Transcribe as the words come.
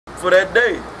for that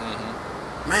day.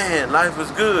 Man, life is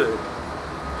good.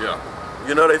 Yeah.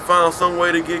 You know, they found some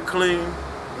way to get clean,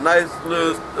 nice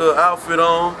little outfit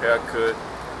on. Haircut,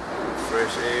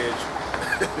 fresh edge.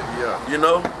 Yeah. You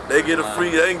know, they get a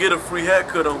free. They can get a free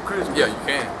haircut on Christmas. Yeah, you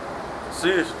can.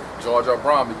 Seriously. George R.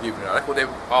 Brown be giving it. That's what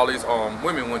all these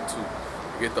women went to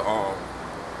get the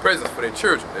presents for their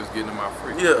children. They was getting them out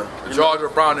free. Yeah. The George R.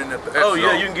 Brown in at the extra. Oh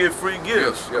yeah, you can get free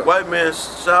gifts. Yeah. White man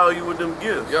shower you with them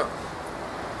gifts. Yeah.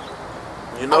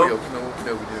 You know. Oh,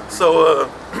 yeah, we know. So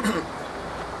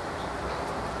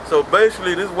so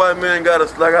basically, this white man got a,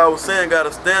 like I was saying, got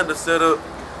a standard set up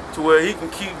to where he can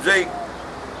keep Jake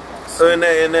in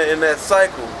that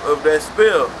cycle of that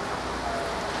spell.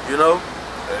 You know.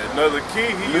 Another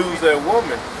key, he used that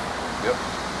woman. Yep.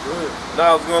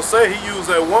 Now I was gonna say he used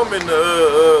that woman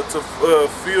to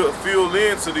fuel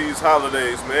into these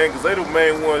holidays, man, because they the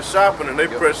main ones shopping and they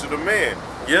pressure the man.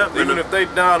 Yep. Even if they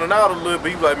down and out a little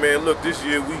bit, he like, man, look, this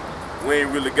year we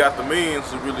ain't really got the means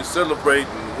to really celebrate,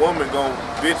 and the woman gonna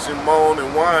bitch and moan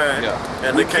and whine,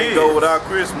 and they can't go without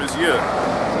Christmas,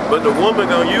 But the woman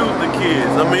gonna use the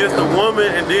kids. I mean, it's the woman,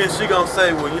 and then she gonna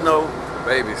say, well, you know,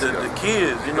 babies, the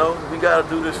kids, you know, we gotta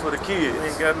do this for the kids. We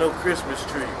ain't got no Christmas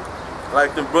tree.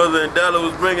 Like the brother and Della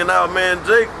was bringing out, man,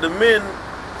 Jake, the men,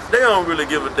 they don't really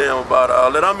give a damn about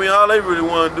all that. I mean, all they really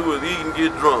want to do is eat and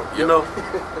get drunk, you know?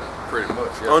 Pretty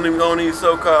much, on these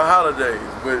so-called holidays.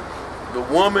 But the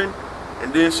woman,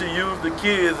 and then she used the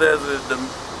kids as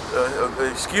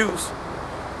an excuse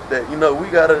that, you know, we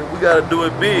gotta do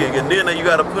it big, and then you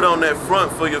gotta put on that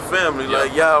front for your family,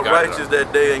 like y'all righteous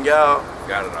that day, and y'all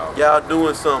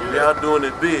doing something, y'all doing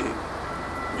it big,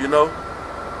 you know.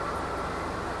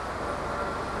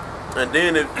 And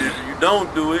then if you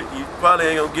don't do it, you probably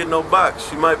ain't gonna get no box.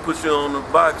 She might put you on the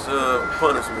box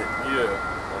punishment. Yeah,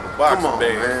 on the box. Come on,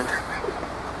 man.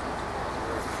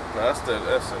 No, that's in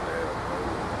there.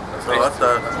 I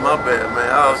thought, my bad,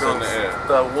 man. I was gonna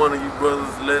thought one of you brothers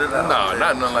let it out. No,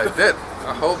 not nothing like that.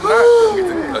 I hope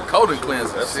not. A coating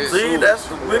cleanser. See, that's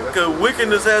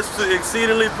wickedness has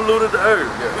exceedingly polluted the earth.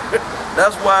 Yeah.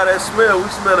 That's why that smell. We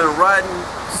smelling rotten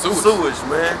sewage,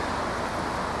 man.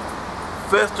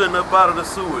 Festering up out of the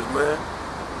sewage, man.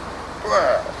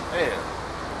 Damn.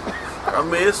 I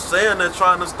mean, it's saying they're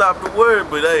trying to stop the word,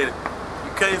 but hey,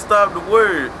 you can't stop the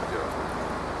word.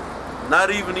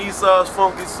 Not even Esau's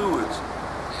funky sewage.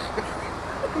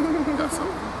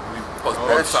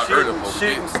 That's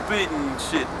shit and spitting and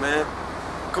shit, man.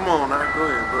 Come on now, go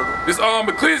ahead, brother. This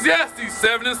Ecclesiastes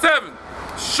 7:7.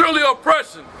 Surely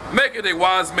oppression maketh a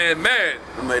wise man mad.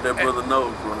 I made that brother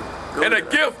know, bro. And a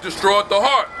gift destroyeth the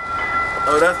heart.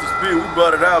 Oh, that's the spirit. We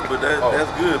brought it out, but that's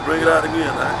good. Bring it out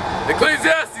again, man.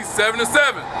 Ecclesiastes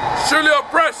 7:7. Surely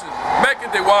oppression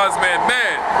maketh a wise man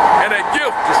mad, and a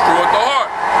gift destroyeth the heart.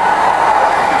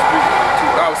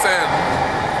 I was saying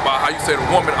about how you say the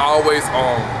woman always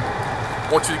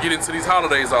want you to get into these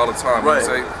holidays all the time. Right. You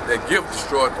say that gift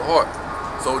destroyeth the heart.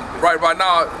 So right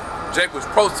now, Jake was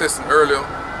protesting earlier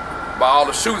about all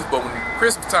the shootings, but when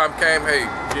Christmas time came, hey,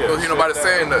 you don't hear nobody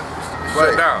saying that.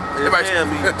 Shut down. It's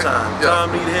ham eating time.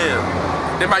 Time to eat ham.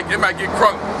 They might get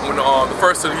crunk when the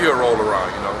first of the year roll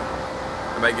around, you know.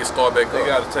 They might get started back up. They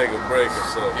gotta take a break or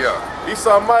something. Yeah.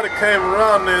 Esau might have came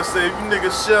around there and said, if you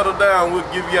niggas settle down, we'll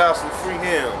give y'all some free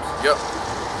hams. Yep.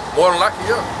 More than likely,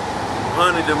 yeah.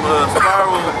 Honey, them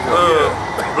spiral,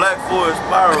 Black Forest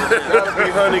spiral. Gotta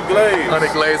be honey glaze. Honey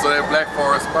glaze or that Black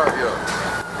Forest spiral, yeah.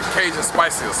 Cajun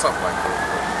spicy or something like that.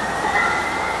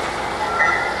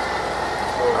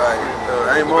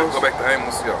 Amos. Go back to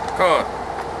Amos, yeah. Come on.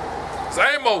 It's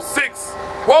Amos 6.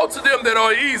 Woe to them that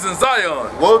are at ease in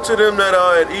Zion. Woe to them that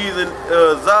are at ease in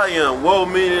Zion. Woe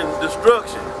meaning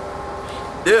destruction,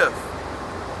 death.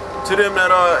 To them that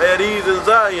are at ease in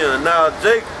Zion. Now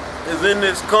Jake is in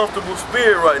this comfortable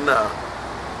spirit right now.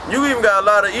 You even got a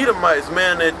lot of Edomites,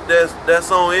 man,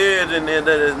 that's on edge and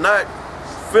that is not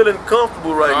feeling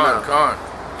comfortable right now.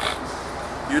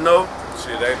 You know?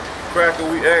 Shit, that cracker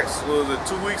we asked, was it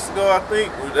 2 weeks ago, I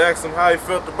think? We asked him how he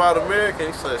felt about America.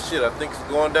 He said, shit, I think it's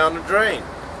going down the drain.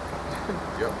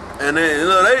 Yep. And then, you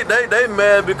know, they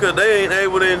mad because they ain't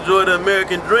able to enjoy the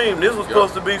American dream. This was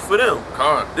supposed to be for them.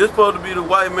 This supposed to be the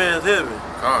white man's heaven.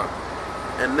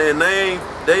 And then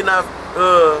they not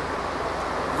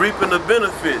reaping the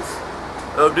benefits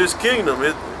of this kingdom.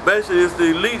 Basically it's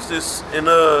the elites, and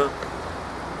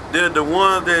they're the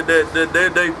ones that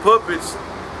they puppets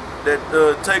that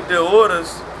take their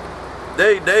orders.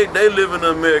 They live in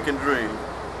the American dream.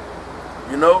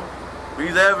 You know,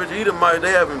 these average Edomites,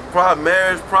 they having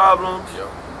marriage problems,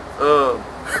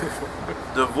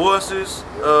 divorces,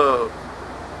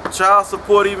 child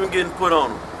support even getting put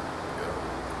on them.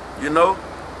 You know?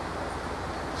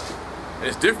 And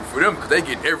it's different for them because they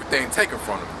get everything taken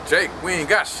from them. Jake, we ain't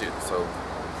got shit, so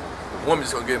the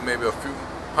woman's gonna get maybe a few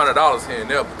 $100 here and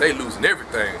there, but they losing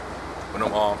everything when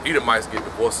them Edomites get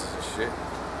divorces and shit.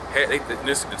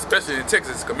 Especially in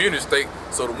Texas, it's a community state,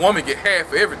 so the woman get half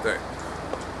of everything.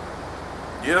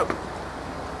 Yep.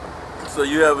 So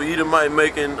you have an Edomite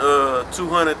making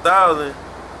 $200,000.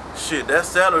 Shit, that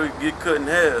salary get cut in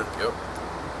half. Yep.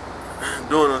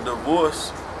 Doing a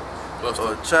divorce, plus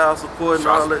child support and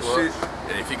all that shit.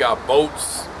 And if you got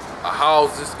boats,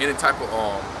 houses, any type of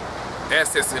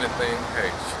assets, anything, hey,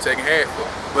 she's taking half of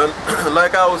it. But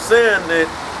like I was saying, that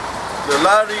a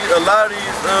lot of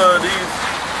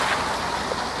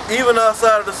these even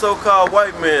outside of the so-called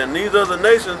white man, these other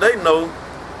nations, they know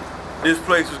this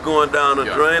place is going down the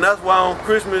drain. That's why on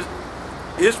Christmas,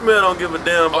 Ishmael don't give a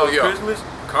damn about Christmas.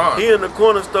 He in the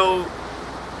corner store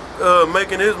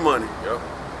making his money. Yep.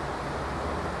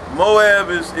 Moab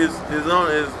is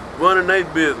running their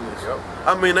business. Yep.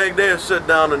 I mean, they'll shut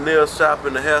down the nail shop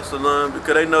and the hair salon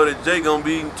because they know that Jay gonna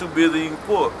be too busy eating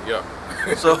pork. Yeah.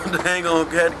 So they ain't gonna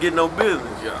have to get no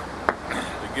business. Yeah.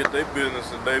 They get their business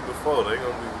the day before. They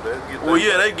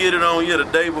get it on the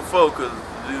day before because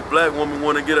this black woman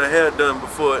want to get her hair done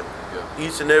before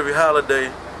each and every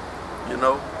holiday. You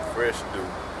know, fresh dude.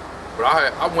 But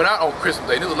I went out on Christmas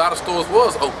Day. There's a lot of stores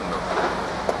was open though.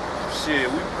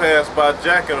 Shit, we passed by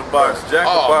Jack in the Box. Jack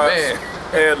in the Box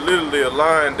had literally a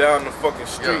line down the fucking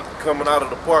street coming out of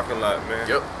the parking lot, man.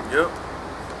 Yep.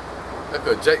 That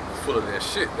cause Jake was full of that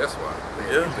shit. That's why.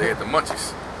 They had the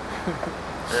munchies.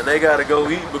 And they gotta go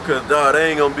eat because they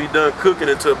ain't gonna be done cooking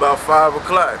until about 5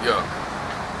 o'clock. Yeah.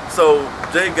 So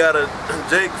Jake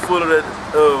full of that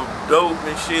dope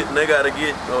and shit, and they gotta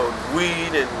get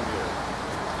weed and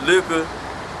liquor,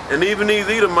 and even these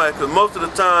Edomites, because most of the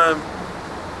time,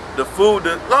 the food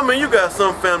that, I mean, you got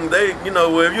some family, if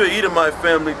you're an Edomite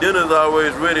family, dinner's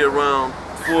always ready around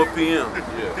 4 p.m.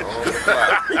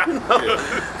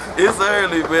 It's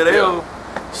early, man.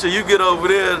 Shit, you get over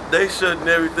there, they shutting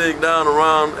everything down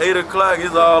around 8 o'clock,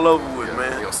 it's all over with,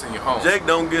 man. They'll send you home. Jake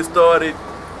don't get started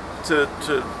to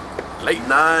late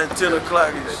 9, 10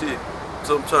 o'clock and shit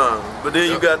sometimes. But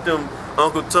then you got them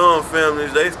Uncle Tom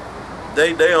families, they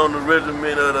on the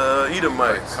regiment of the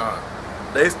Edomites.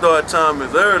 They start time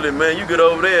as early, man. You get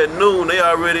over there at noon, they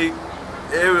already,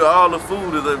 all the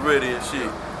food is ready and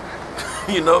shit.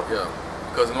 You know? Yeah.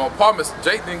 Because in the apartments,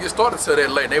 Jake didn't get started till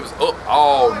that late. They was up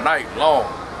all night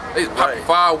long. They was popping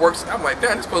fireworks. I'm like,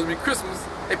 damn, it's supposed to be Christmas.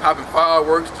 They popping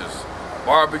fireworks, just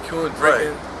barbecuing,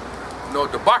 drinking,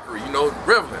 debauchery,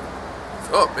 reveling.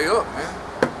 They up, man.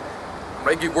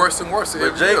 They get worse and worse.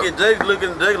 But Jake looking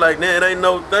at Jake like, man, it ain't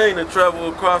no thing to travel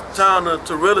across town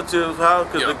to relatives' house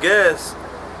because the gas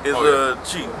is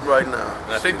cheap right now.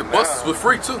 And I think the buses were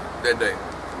free too that day.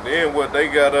 Then what they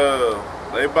got,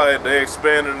 they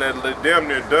expanding that, they damn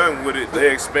near done with it.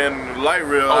 They expanding the light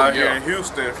rail out here in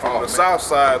Houston from the south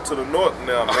side to the north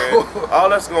now, man. All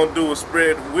that's gonna do is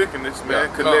spread the wickedness, man.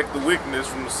 Connect the wickedness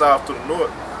from the south to the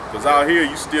north. Because out here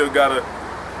you still gotta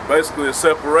basically a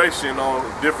separation on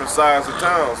different sides of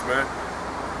towns, man.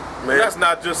 That's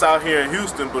not just out here in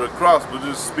Houston, but across. But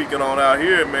just speaking on out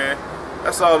here, man,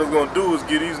 that's all it's gonna do is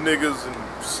get these niggas and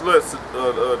sluts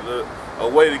a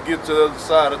way to get to the other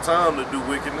side of town to do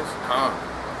wickedness.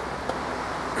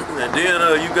 And then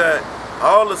you got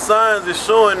all the signs is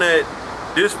showing that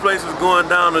this place is going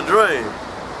down the drain.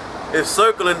 It's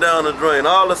circling down the drain.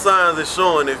 All the signs is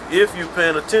showing if you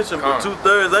paying attention, but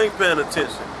 2/3 ain't paying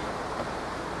attention.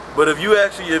 But if you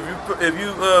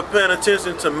paying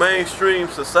attention to mainstream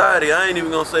society, I ain't even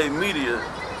gonna say media.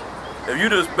 If you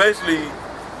just basically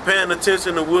paying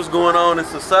attention to what's going on in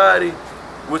society,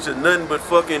 which is nothing but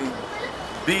fucking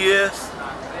BS,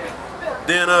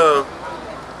 then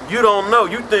you don't know.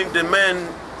 You think that, man,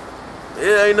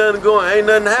 ain't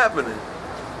nothing happening.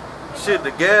 Shit,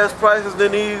 the gas prices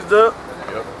done eased up.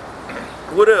 Yep.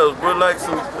 What else, bro? Like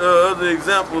some other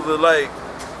examples of like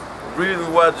reasons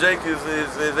why Jake is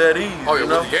at ease. Oh yeah,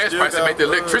 well, the gas prices make the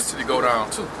electricity go down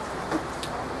too.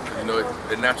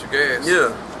 The natural gas.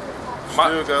 Yeah.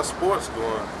 Still got sports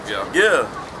going. Yeah. Yeah.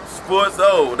 Sports.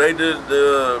 They did.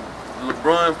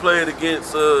 LeBron played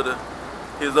against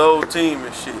his old team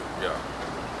and shit. Yeah.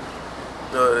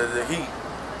 The Heat.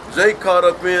 Jake caught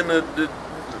up in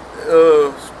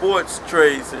the sports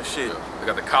trades and shit. Yeah. They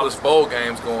got the college bowl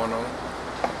games going on.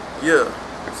 Yeah.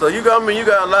 So you got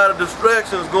a lot of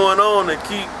distractions going on that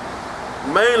keep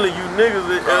mainly you niggas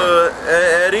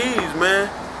at ease, man.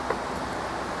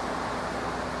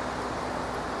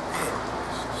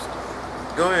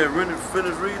 Go ahead,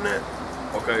 finish reading that.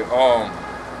 Okay.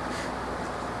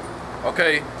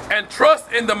 Okay. And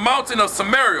trust in the mountain of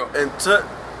Samaria. And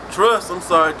trust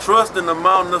in the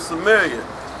mountain of Samaria.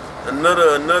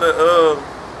 Another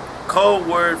code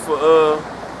word for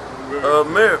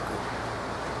America.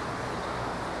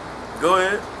 Go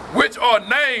ahead. Which are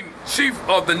named chief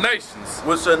of the nations.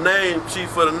 Which are named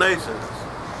chief of the nations.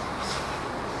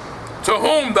 To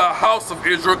whom the house of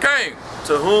Israel came.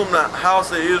 To whom the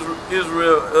house of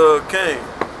Israel came.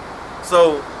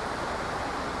 So,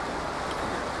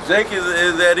 Jake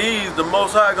is at ease, the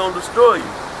Most High gonna destroy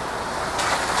you.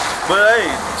 But hey,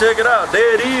 check it out.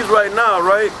 They at ease right now,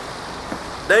 right?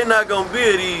 They not gonna be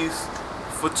at ease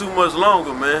for too much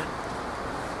longer, man.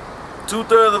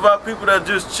 2/3 of our people that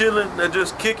just chilling, that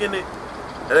just kicking it,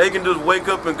 and they can just wake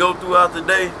up and go throughout the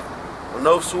day with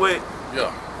no sweat.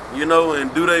 Yeah. You know,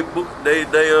 and do they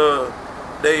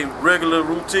regular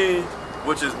routine,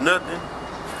 which is nothing.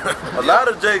 A lot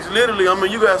of Jakes literally, I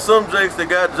mean, you got some Jakes that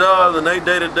got jobs and they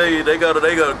day to day, they gotta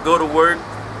go to work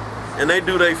and they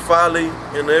do they folly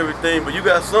and everything. But you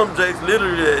got some Jakes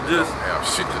literally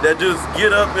that just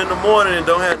get up in the morning and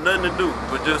don't have nothing to do,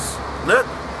 but just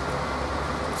nothing.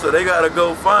 So they gotta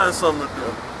go find something to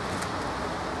do.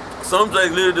 Some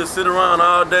Jakes literally just sit around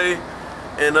all day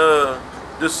and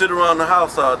just sit around the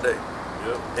house all day.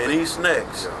 Yep. And eat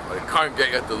snacks. Yeah. They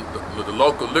congregate at the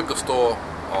local liquor store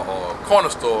or corner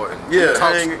store and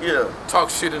talk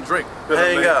shit and drink.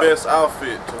 Hang out. Best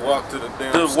outfit to walk to the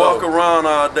damn just store. Walk around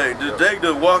all day. Jake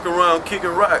just walk around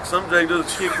kicking rocks. Some Jake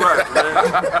just kick rocks,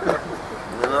 man.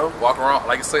 You know? Walk around,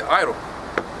 like you say, idle.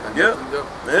 Yep.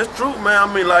 It's true, man.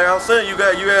 I mean, like I was saying, you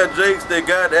had Jakes that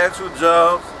got actual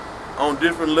jobs on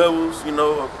different levels, you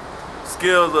know,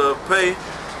 scales of pay.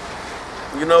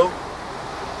 You know,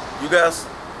 you got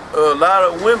a lot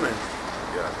of women,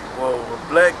 well,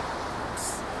 black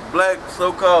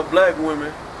so-called black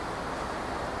women,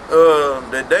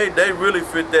 that they really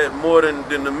fit that more than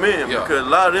the men, because a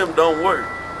lot of them don't work.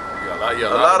 A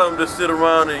lot of them just sit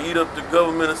around and eat up the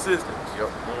government assistance. Yep.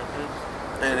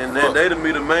 And then they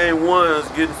be the main ones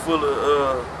getting full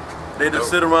of they just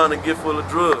sit around and get full of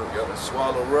drugs. And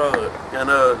swallow rug.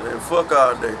 And fuck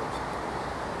all day.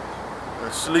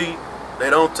 And sleep. They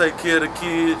don't take care of the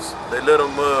kids. They let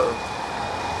them,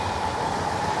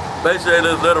 basically they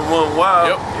just let them run wild.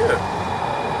 Yep. Yeah.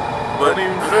 But don't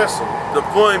even dress them. The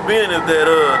point being is that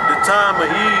the time of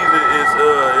ease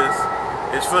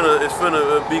is finna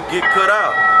get cut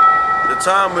out. The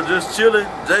time of just chilling,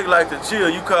 Jake like to chill.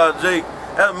 You call Jake,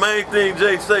 that's the main thing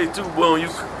Jake say too, boy.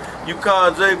 You call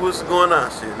Jake, what's going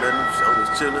on? Shit, man, I'm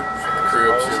just chilling.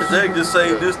 Jake just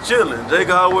say, just chilling.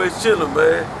 Jake always chilling,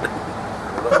 man.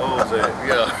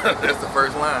 Yeah, that's the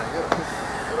first line.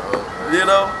 Yeah. You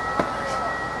know,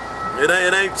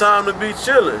 it ain't time to be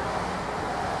chilling.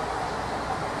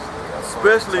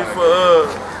 Especially for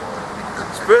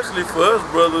us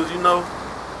brothers, you know.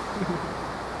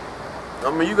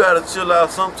 I mean, you gotta chill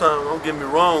out sometime. Don't get me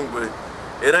wrong, but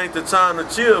it ain't the time to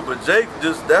chill. But Jake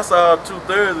that's all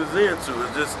 2/3 is into.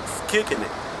 Is just kicking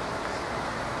it.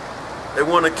 They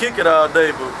want to kick it all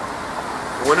day, but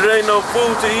when it ain't no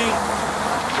food to eat.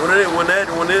 When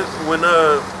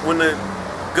the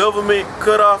government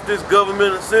cut off this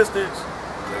government assistance.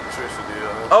 Electricity.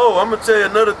 Oh, I'm gonna tell you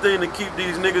another thing to keep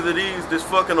these niggas at ease. This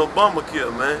fucking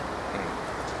Obamacare, man.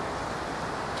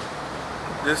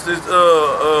 This is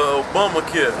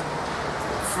Obamacare.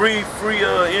 Free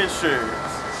insurance.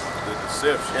 The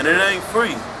deception. And it ain't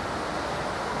free.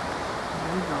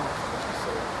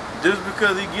 Just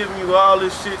because he giving you all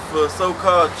this shit for a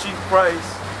so-called cheap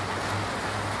price.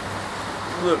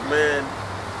 Look, man,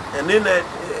 and then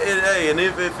and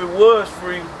if it was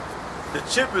free, the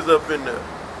chip is up in there.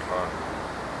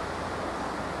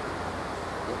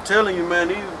 I'm telling you,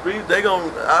 man,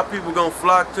 our people gonna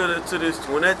flock to this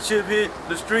when that chip hit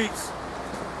the streets.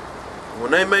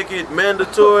 When they make it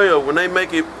mandatory, or when they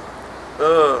make it,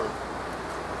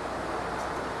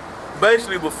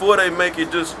 basically before they make it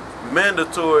just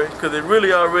mandatory, because it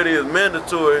really already is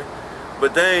mandatory,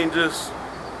 but they ain't just.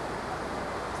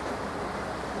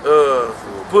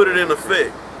 Put it in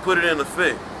effect.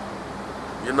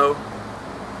 You know,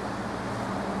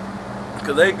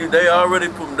 because they already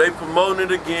promoting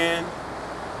it again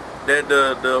that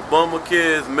the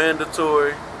Obamacare is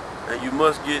mandatory and you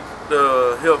must get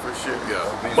health insurance.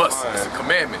 Yeah, must. It's a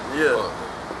commandment. Yeah,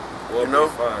 you know.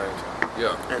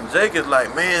 Yeah. And Jake is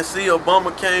like, man, see,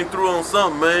 Obama came through on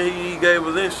something, man. He gave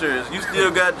us insurance. You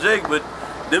still got Jake, but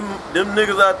them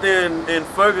niggas out there in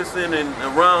Ferguson and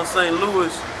around St.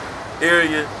 Louis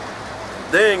area,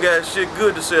 they ain't got shit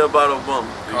good to say about Obama.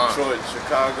 Detroit,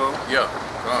 Chicago. Yeah.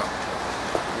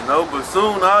 You know, but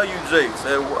soon all you Jakes,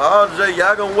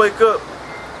 y'all gonna wake up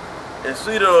and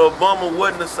see that Obama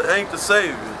ain't the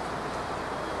savior.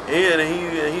 And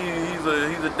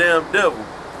he's a damn devil.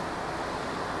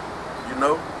 You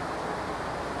know?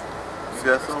 You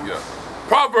got something? Yeah.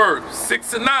 Proverbs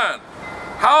 6 and 9.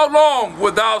 How long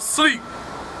wilt thou sleep,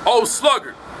 O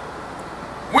sluggard?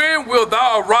 When wilt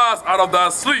thou arise out of thy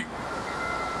sleep?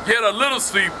 Yet a little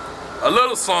sleep, a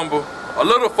little slumber, a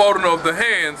little folding of the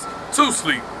hands to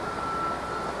sleep.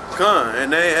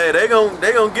 And they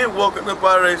gonna get woken up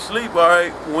out of their sleep, all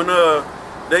right, when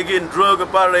they getting drugged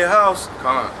up out of their house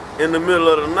in the middle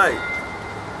of the night.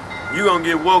 You gonna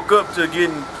get woke up to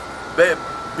getting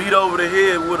beat over the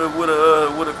head with a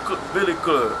billy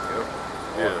club. Yep.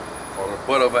 Yeah. On the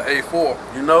butt of an A4.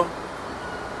 You know,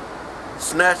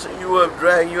 snatching you up,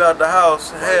 dragging you out the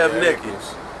house, half naked.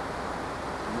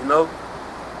 You know.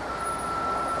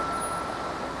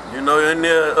 And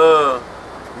there,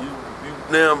 you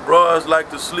damn broads like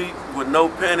to sleep with no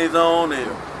panties on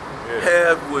and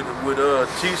half with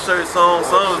t-shirts on.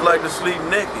 Some like to sleep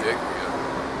naked.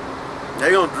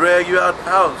 They gonna drag you out the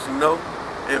house, you know,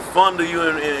 and fondle you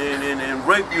and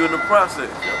rape you in the process.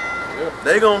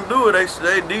 They gonna do it.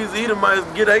 These Edomites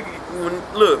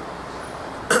look.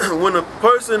 When a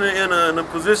person in a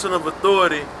position of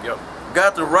authority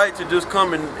got the right to just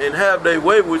come and have their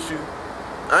way with you.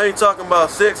 I ain't talking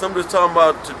about sex, I'm just talking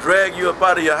about to drag you up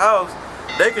out of your house.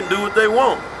 They can do what they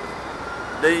want.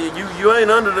 You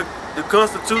ain't under the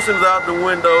Constitution is out the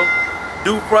window,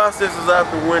 due process is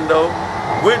out the window,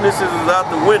 witnesses is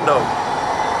out the window.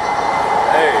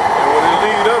 Hey, and when it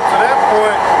lead up to that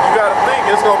point, you gotta think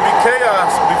it's gonna be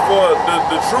chaos before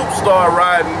the troops start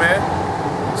riding, man.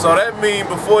 So that means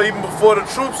even before the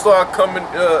troops start coming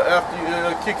after you,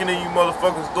 kicking in you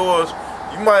motherfuckers' doors,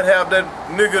 you might have that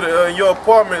nigga in your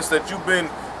apartments that you've been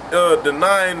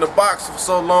denying the box for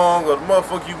so long, or the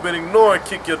motherfucker you've been ignoring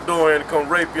kick your door in and come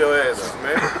rape your asses,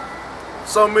 man.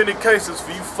 So many cases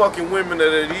for you fucking women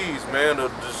that are at ease, man.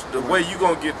 The way you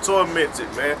gonna get tormented,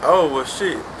 man. Oh, well,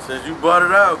 shit. Since you brought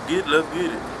it out, let's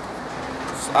get it.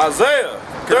 Isaiah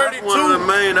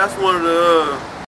 32. That's one of the